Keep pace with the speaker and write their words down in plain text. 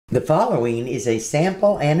The following is a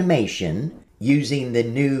sample animation using the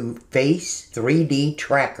new Face3D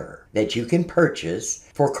Tracker that you can purchase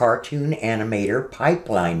for Cartoon Animator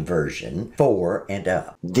Pipeline version 4 and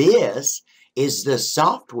up. This is the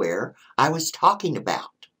software I was talking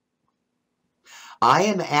about. I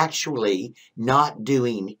am actually not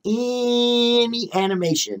doing any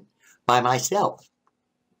animation by myself.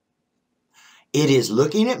 It is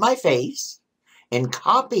looking at my face and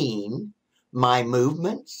copying my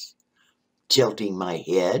movements, tilting my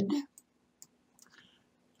head,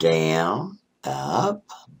 down, up,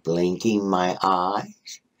 blinking my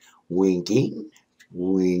eyes, winking,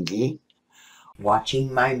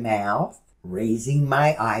 watching my mouth, raising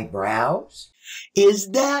my eyebrows.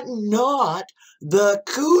 Is that not the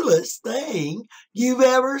coolest thing you've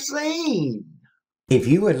ever seen? If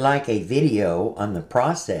you would like a video on the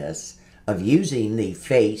process of using the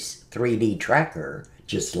Face3D Tracker,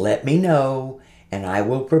 just let me know and I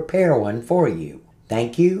will prepare one for you.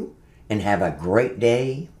 Thank you and have a great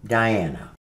day, Diana.